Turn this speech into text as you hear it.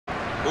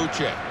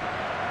Uche.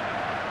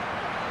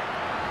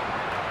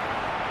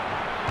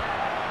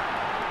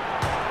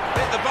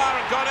 Hit the bar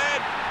and got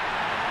in.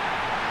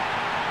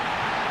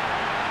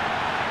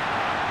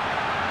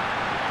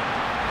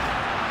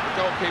 The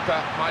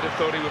goalkeeper might have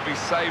thought he would be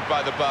saved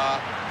by the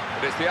bar,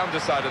 but it's the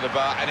underside of the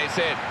bar and it's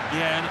in.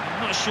 Yeah, and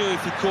I'm not sure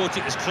if he caught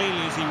it as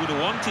cleanly as he would have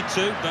wanted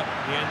to, but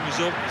the end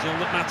result is all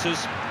that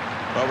matters.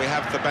 Well, we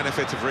have the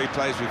benefit of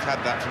replays. We've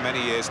had that for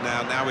many years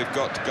now. Now we've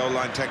got goal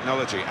line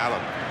technology. Alan.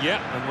 Yeah,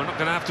 and we're not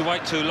going to have to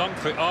wait too long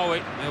for it, are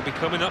we? He'll be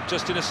coming up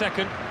just in a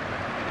second.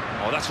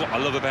 Oh, that's what I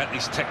love about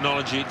this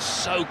technology. It's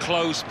so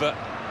close, but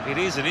it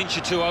is an inch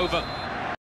or two over.